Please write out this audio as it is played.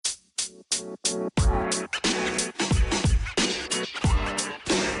Hey,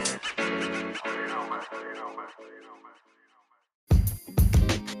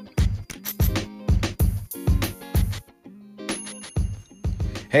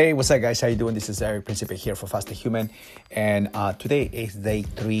 what's up, guys? How you doing? This is Eric Principe here for Fasting Human, and today is day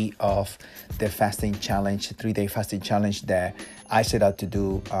 3 of the fasting challenge, 3-day fasting challenge that I set out to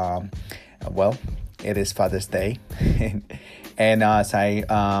do. Well, it is Father's Day, and as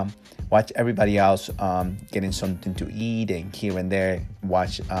I watch everybody else getting something to eat and here and there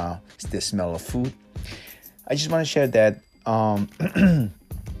watch the smell of food, I just want to share that.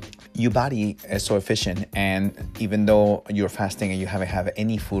 Your body is so efficient, and even though you're fasting and you haven't had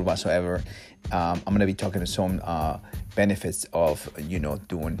any food whatsoever, I'm going to be talking to some benefits of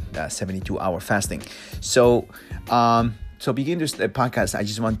doing 72-hour fasting. So begin this podcast, I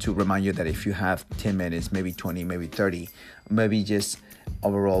just want to remind you that if you have 10 minutes, maybe 20, maybe 30, maybe just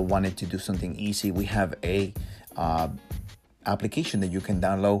overall wanted to do something easy, we have a application that you can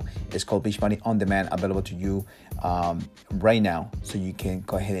download. It's called Beachbody On Demand, available to you right now. So you can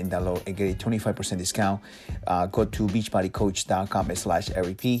go ahead and download and get a 25% discount. Go to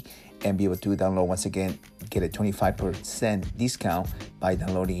beachbodycoach.com/REP and be able to download. Once again, get a 25% discount by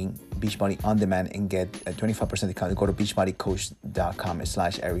downloading Beachbody On Demand and get a 25% discount. Go to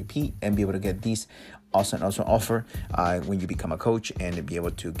beachbodycoach.com/REP and be able to get these awesome offer when you become a coach and be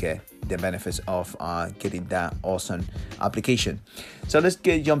able to get the benefits of getting that awesome application. So let's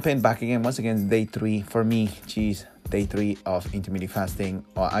jump in back again. Once again, day 3 for me. Day 3 of intermittent fasting,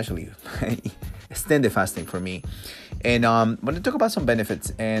 or actually extended fasting for me. And I want to talk about some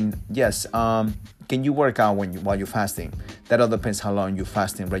benefits. And yes, can you work out while you're fasting? That all depends how long your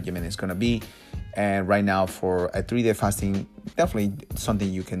fasting regimen is going to be. And right now, for a 3-day fasting, definitely something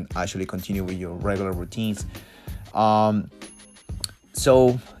you can actually continue with your regular routines.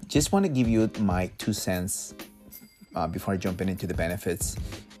 So just want to give you my 2 cents before I jump into the benefits.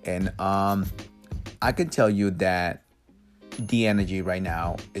 And I can tell you that the energy right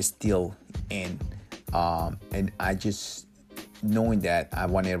now is still in. And I just, knowing that I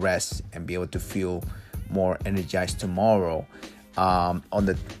want to rest and be able to feel more energized tomorrow on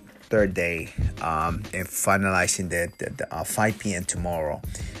the 3rd day, and finalizing the 5 p.m. tomorrow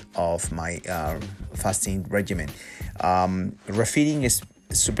of my fasting regimen. Refeeding is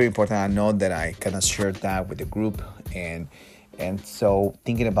super important. I know that I kind of shared that with the group, and so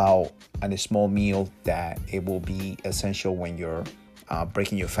thinking about a small meal that it will be essential when you're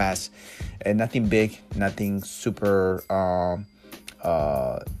breaking your fast, and nothing big, nothing super,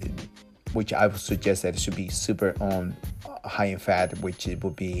 which I would suggest that it should be super high in fat, which it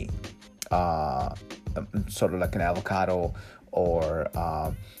would be sort of like an avocado or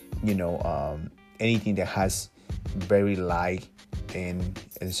anything that has very light and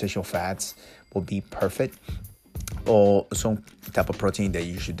essential fats will be perfect, or some type of protein that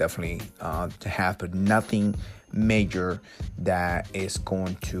you should definitely to have, but nothing major that is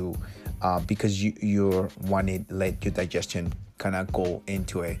going to because you want to let your digestion kind of go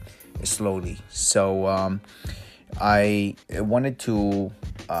into it slowly. So I wanted to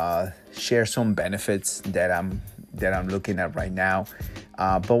share some benefits that I'm looking at right now.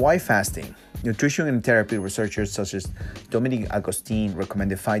 But why fasting? Nutrition and therapy researchers such as Dominic Agostini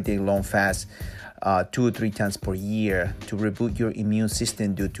recommended 5-day long fast 2 or 3 times per year to reboot your immune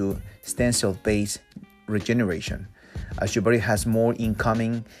system due to stem cell-based regeneration. As your body has more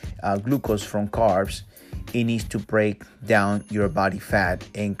incoming glucose from carbs, it needs to break down your body fat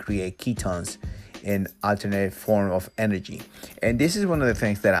and create ketones, an alternate form of energy. And this is one of the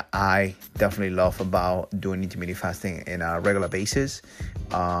things that I definitely love about doing intermittent fasting in a regular basis,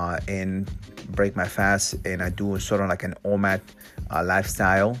 and break my fast. And I do sort of like an OMAD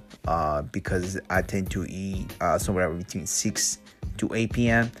lifestyle because I tend to eat somewhere between 6 to 8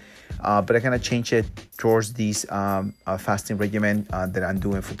 p.m. But I kind of change it towards this fasting regimen that I'm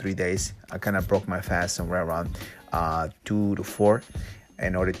doing for 3 days. I kind of broke my fast somewhere around 2 to 4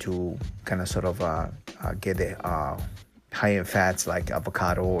 in order to kind of sort of get the high-end fats like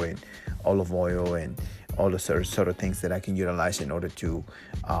avocado and olive oil and all the sort of things that I can utilize in order to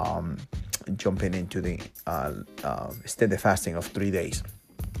jump into the extended fasting of 3 days.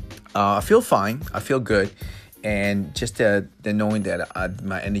 I feel fine. I feel good. And just the knowing that at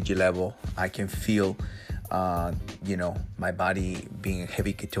my energy level, I can feel, my body being in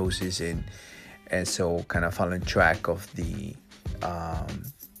heavy ketosis, and so kind of following track of the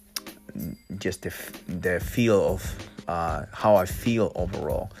just the feel of how I feel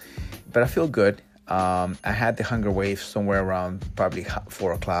overall. But I feel good. I had the hunger wave somewhere around probably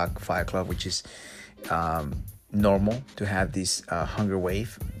 4 o'clock, 5 o'clock, which is normal to have this hunger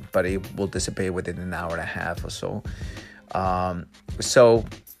wave but it will dissipate within an hour and a half or so. So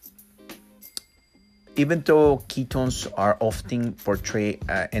even though ketones are often portrayed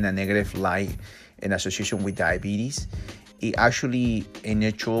in a negative light in association with diabetes, it actually a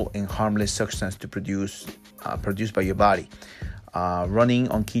natural and harmless substance to produced by your body. Running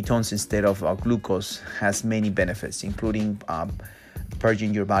on ketones instead of glucose has many benefits, including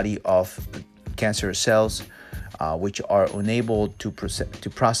purging your body of cancerous cells, which are unable to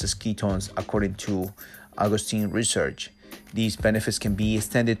process ketones, according to Augustine research. These benefits can be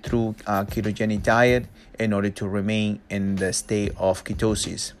extended through a ketogenic diet in order to remain in the state of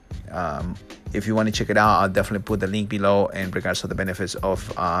ketosis. If you want to check it out, I'll definitely put the link below in regards to the benefits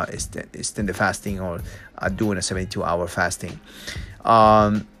of extended fasting or doing a 72-hour fasting.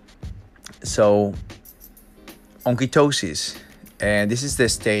 So on ketosis, and this is the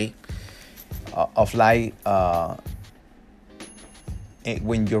state of light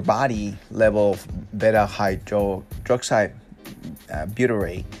when your body level of beta hydroxide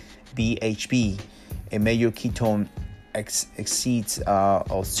butyrate, BHB, a major ketone exceeds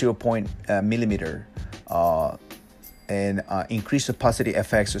of 0. Millimeter, and increase the positive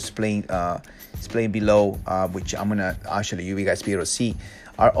effects explained below, which I'm gonna actually you guys be able to see,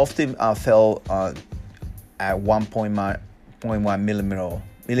 are often felt at 1.1 millimole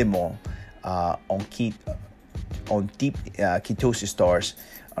on deep ketosis stars,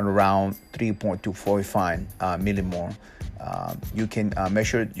 and around 3.245 millimole. You can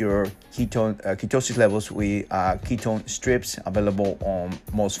measure your ketosis levels with ketone strips available on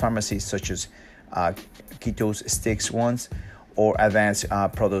most pharmacies, such as ketose sticks ones, or advanced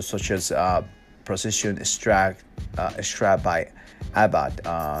products such as Precision Extract by Abbott.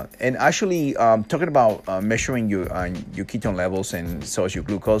 And actually, talking about measuring your ketone levels and so as your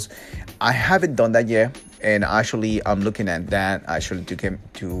glucose, I haven't done that yet, and actually I'm looking at that actually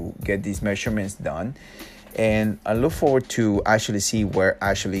to get these measurements done, and I look forward to actually see what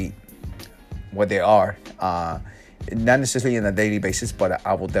they are. Not necessarily on a daily basis, but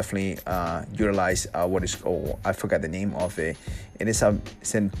I will definitely utilize what is called, I forgot the name of it. It is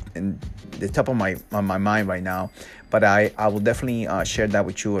it's in the top of my mind right now, but I will definitely share that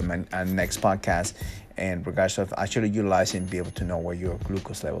with you in my next podcast, in regards of actually utilizing, be able to know where your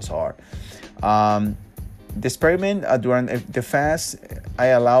glucose levels are. The experiment during the fast, I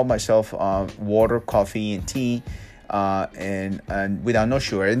allow myself water, coffee, and tea, and without no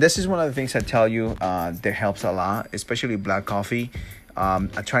sugar. And this is one of the things I tell you that helps a lot, especially black coffee.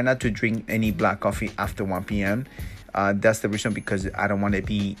 I try not to drink any black coffee after 1 p.m. That's the reason, because I don't want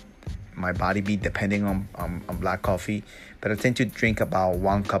my body be depending on black coffee. But I tend to drink about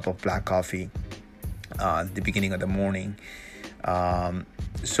 1 cup of black coffee at the beginning of the morning.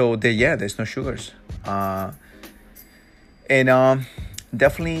 So there's no sugars.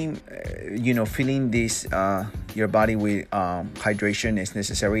 Definitely, filling this your body with hydration is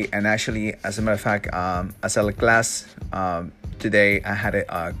necessary. And actually, as a matter of fact, as a glass today, I had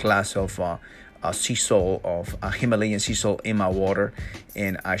a glass of sea salt, of Himalayan sea salt in my water,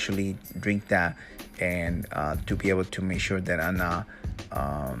 and actually drink that, and to be able to make sure that I'm not,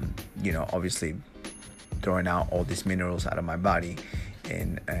 obviously throwing out all these minerals out of my body,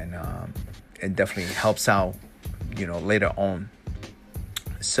 and it definitely helps out, later on.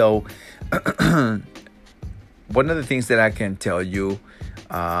 So one of the things that I can tell you,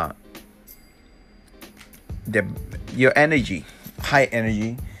 your energy, high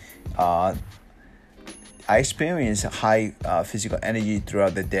energy, I experience high physical energy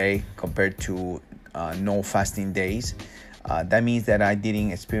throughout the day compared to no fasting days. That means that I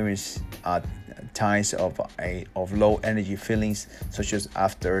didn't experience times of low energy feelings, such as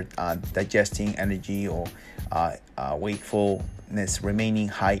after digesting energy, or wakefulness remaining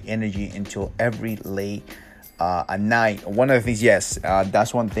high energy until every late at night. One of the things, yes,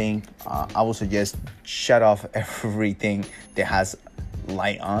 that's one thing I would suggest: shut off everything that has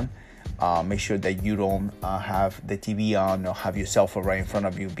light on. Make sure that you don't have the TV on or have your cell phone right in front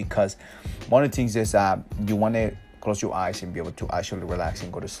of you, because one of the things is you want to close your eyes and be able to actually relax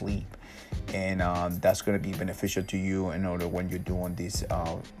and go to sleep, and that's going to be beneficial to you in order when you're doing these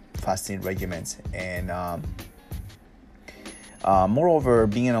fasting regimens. And moreover,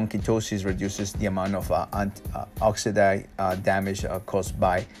 being on ketosis reduces the amount of oxidative damage caused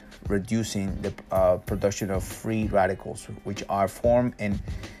by reducing the production of free radicals, which are formed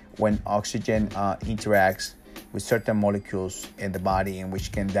when oxygen interacts with certain molecules in the body, and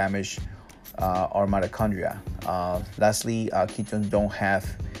which can damage our mitochondria. Lastly, ketones don't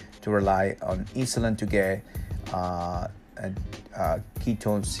have to rely on insulin to get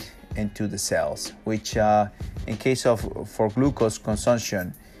ketones into the cells, which in case of for glucose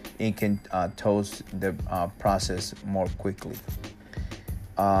consumption, it can toast the process more quickly.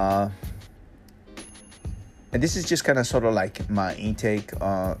 Uh, and this is just kind of sort of like my intake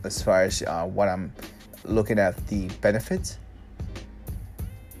as far as what I'm looking at the benefits.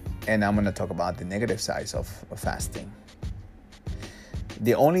 And I'm going to talk about the negative sides of fasting.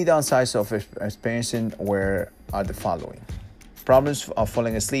 The only downsides of experiencing are the following. Problems of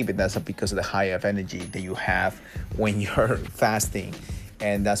falling asleep, and that's because of the high of energy that you have when you're fasting.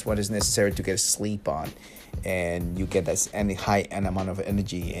 And that's what is necessary to get sleep on. And you get this high amount of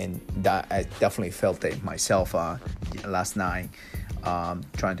energy. And that I definitely felt it myself last night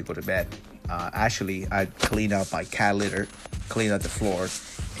trying to go to bed. Actually, I cleaned up my cat litter, cleaned up the floor,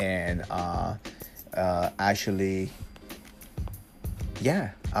 and I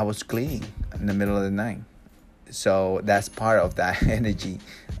was cleaning in the middle of the night. So that's part of that energy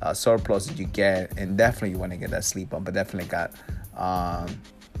surplus that you get, and definitely you want to get that sleep on. But definitely got. I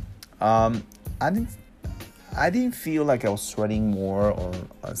didn't feel like I was sweating more, or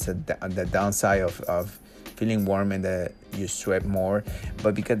on the downside of feeling warm and that you sweat more.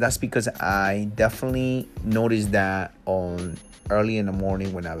 But because I definitely noticed that on early in the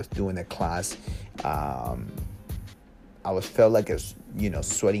morning when I was doing the class, I felt like I was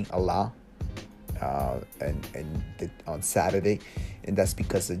sweating a lot. On Saturday, and that's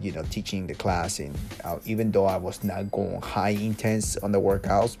because of teaching the class, and even though I was not going high intense on the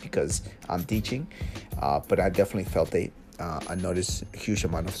workouts because I'm teaching, but I definitely felt it. I noticed a huge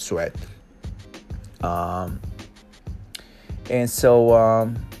amount of sweat, and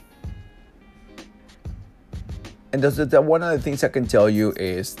so and the one of the things I can tell you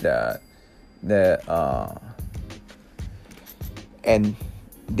is that and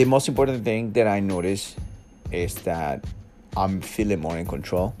the most important thing that I noticed is that I'm feeling more in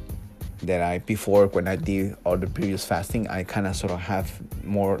control than before. When I did all the previous fasting, I kind of sort of have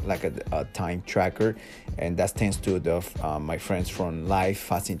more like a time tracker, and that's thanks to my friends from Life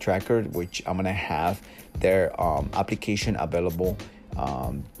Fasting Tracker, which I'm gonna have their application available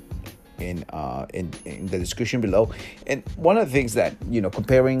in the description below. And one of the things that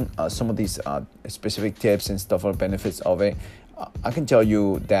comparing some of these specific tips and stuff or benefits of it, I can tell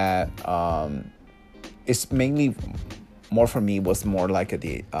you that it's mainly more for me was more like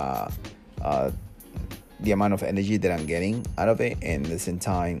the amount of energy that I'm getting out of it, and at the same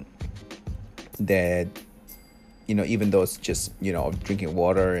time that even though it's just drinking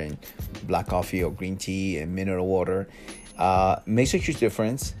water and black coffee or green tea and mineral water, makes a huge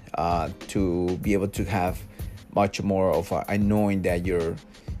difference to be able to have much more of a knowing that you're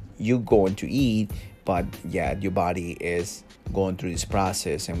going to eat, but your body is going through this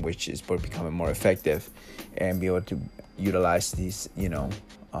process, and which is becoming more effective, and be able to utilize these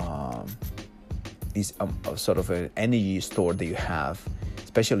sort of an energy store that you have,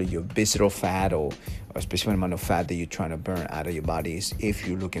 especially your visceral fat or a specific amount of fat that you're trying to burn out of your bodies if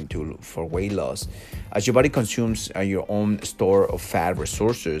you're looking for weight loss. As your body consumes your own store of fat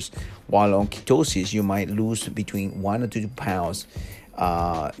resources, while on ketosis, you might lose between 1 to 2 pounds,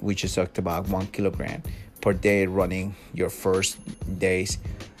 which is about 1 kilogram per day running your first days.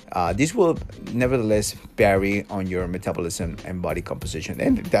 This will nevertheless vary on your metabolism and body composition,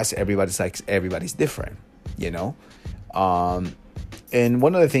 and that's everybody's different, and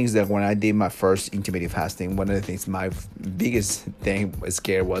one of the things that when I did my first intermittent fasting, one of the things, my biggest thing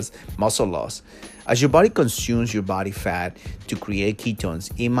scare was muscle loss. As your body consumes your body fat to create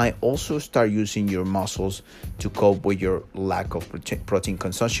ketones, it might also start using your muscles to cope with your lack of protein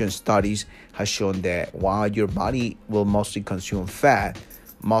consumption. Studies have shown that while your body will mostly consume fat,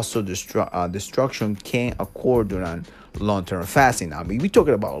 muscle destruction can occur during long-term fasting. Now, we're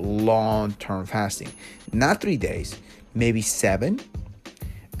talking about long-term fasting, not 3 days, maybe 7.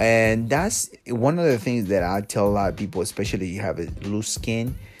 And that's one of the things that I tell a lot of people, especially if you have a loose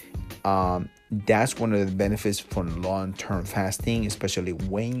skin. That's one of the benefits from long-term fasting, especially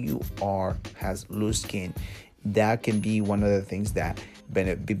when you has loose skin. That can be one of the things that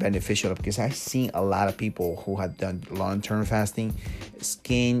be beneficial, because I've seen a lot of people who have done long-term fasting,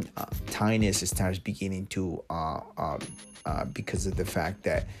 skin tightness starts beginning to because of the fact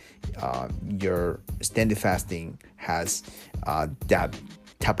that your extended fasting has that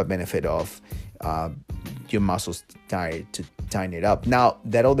type of benefit of your muscles to tighten it up. Now,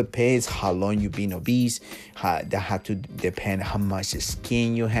 that all depends how long you've been obese. That have to depend how much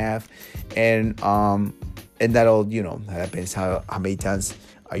skin you have, and that all that depends how many times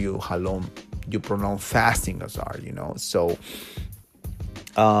how long your prolonged fasting are. So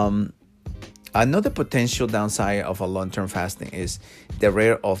another potential downside of a long-term fasting is the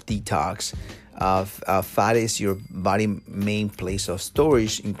rate of detox. Fat is your body main place of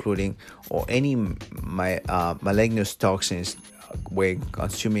storage, including or any malignant toxins when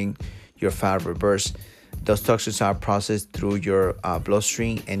consuming your fat reverse. Those toxins are processed through your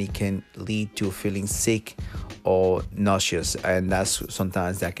bloodstream, and it can lead to feeling sick or nauseous, and that's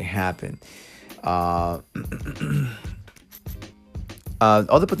sometimes that can happen. Uh,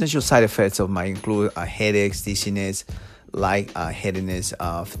 Other potential side effects of might include headaches, dizziness, light-headedness,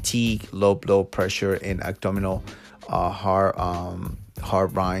 fatigue, low blood pressure, and abdominal hard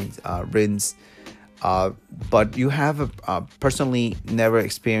rinse. But you have personally never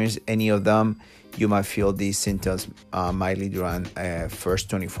experienced any of them. You might feel these symptoms mildly during first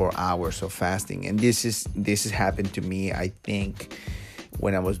 24 hours of fasting, and this has happened to me, I think,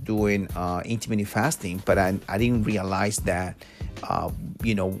 when I was doing intermittent fasting, but I didn't realize that,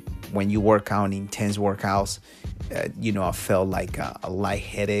 when you work out intense workouts, I felt like a light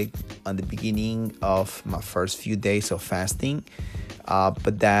headache on the beginning of my first few days of fasting.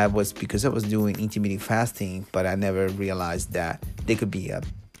 But that was because I was doing intermittent fasting, but I never realized that there could be a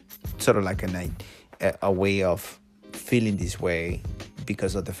sort of like a way of feeling this way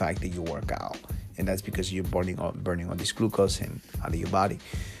because of the fact that you work out. And that's because you're burning all this glucose out of your body.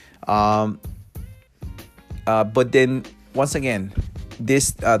 But then once again,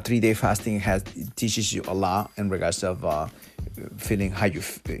 this 3-day fasting teaches you a lot in regards of feeling how you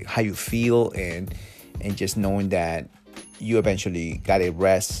feel, and just knowing that you eventually gotta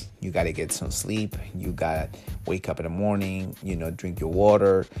rest, you gotta get some sleep, you gotta wake up in the morning, drink your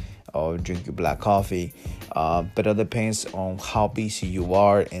water or drink your black coffee. But it depends on how busy you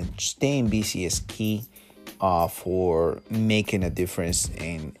are, and staying busy is key for making a difference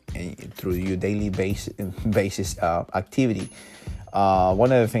in through your daily basis activity.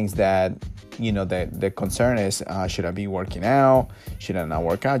 One of the things that the concern is, should I be working out? Should I not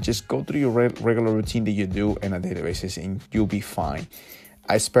work out? Just go through your regular routine that you do on a daily basis, and you'll be fine.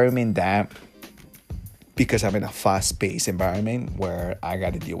 I experiment that because I'm in a fast-paced environment where I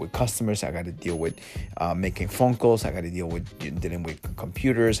got to deal with customers, I got to deal with making phone calls, I got to deal with dealing with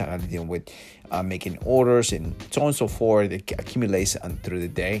computers, I got to deal with making orders, and so on and so forth. It accumulates through the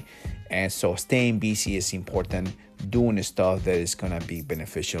day, and so staying busy is important. Doing stuff that is gonna be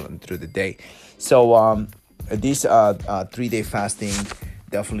beneficial and through the day. So this 3-day fasting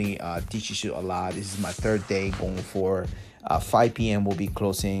definitely teaches you a lot. This is my third day going for 5 p.m. will be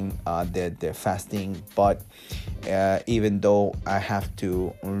closing the fasting, but even though I have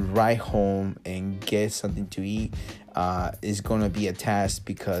to ride home and get something to eat, it's gonna be a task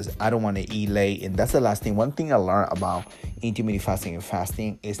because I don't want to eat late. And that's the last thing. One thing I learned about intermittent fasting and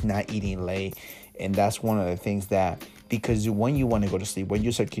fasting is not eating late. And that's one of the things that, because when you want to go to sleep, when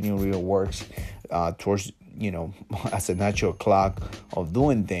your circadian rhythm works towards, as a natural clock of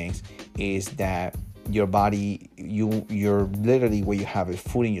doing things, is that your body, you're literally, where you have a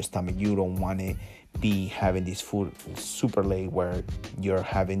food in your stomach, you don't want to be having this food super late where you're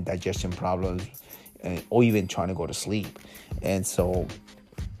having digestion problems or even trying to go to sleep. And so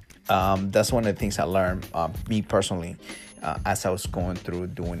that's one of the things I learned, me personally, as I was going through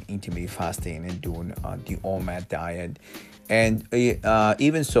doing intermittent fasting and doing the OMAD diet. And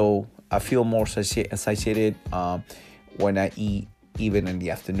even so, I feel more satiated when I eat, even in the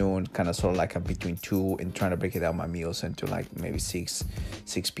afternoon, kind of sort of like between 2 and trying to break it down my meals into like maybe 6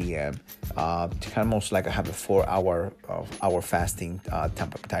 p.m. To kind of most like I have a 4-hour fasting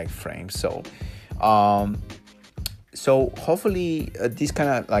type frame. So hopefully this kind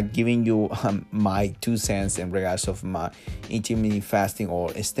of like giving you my 2 cents in regards of my intermittent fasting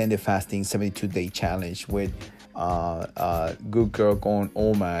or extended fasting 72-day challenge with good girl going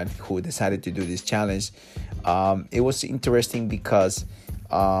OMAD, who decided to do this challenge. It was interesting because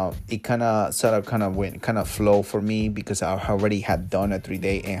it kind of flow for me, because I already had done a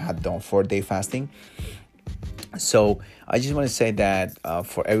 3-day and had done 4-day fasting. So I just want to say that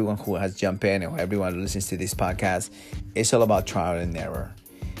for everyone who has jumped in, or everyone who listens to this podcast, it's all about trial and error.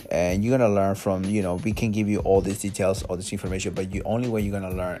 And you're going to learn from, we can give you all these details, all this information, but the only way you're going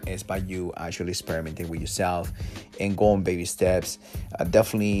to learn is by you actually experimenting with yourself and going baby steps.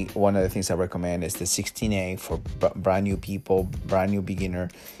 Definitely one of the things I recommend is the 16A for brand new people, brand new beginner.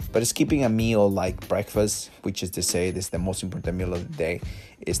 But skipping a meal like breakfast, which is to say this is the most important meal of the day,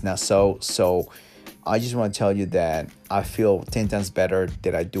 is not so. So I just want to tell you that I feel 10 times better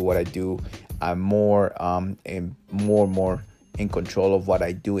that I do what I do. I'm more and more in control of what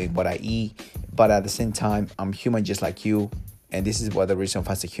I do and what I eat. But at the same time, I'm human just like you. And this is what the reason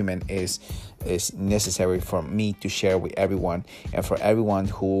Fast Human is necessary for me to share with everyone. And for everyone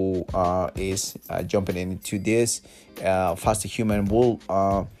who is jumping into this, Fast Human will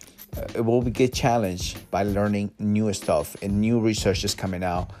it will get challenged by learning new stuff, and new research is coming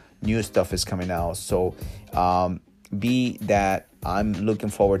out, new stuff is coming out. So be that I'm looking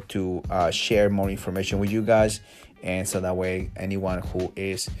forward to share more information with you guys, and so that way anyone who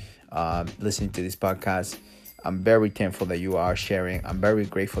is listening to this podcast, I'm very thankful that you are sharing. I'm very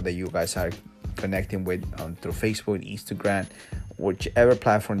grateful that you guys are connecting with through Facebook, Instagram, whichever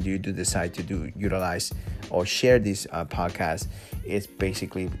platform you do decide to utilize or share this podcast. It's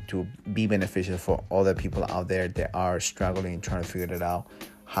basically to be beneficial for other people out there that are struggling, trying to figure it out,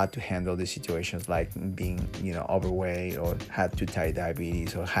 how to handle the situations like being, overweight, or have too type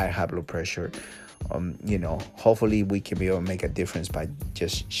diabetes, or high blood pressure. Hopefully we can be able to make a difference by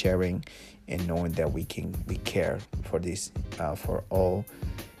just sharing and knowing that we care for this, for all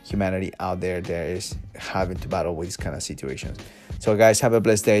humanity out there that is having to battle with these kind of situations. So guys, have a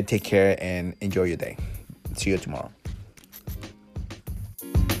blessed day, take care, and enjoy your day. See you tomorrow.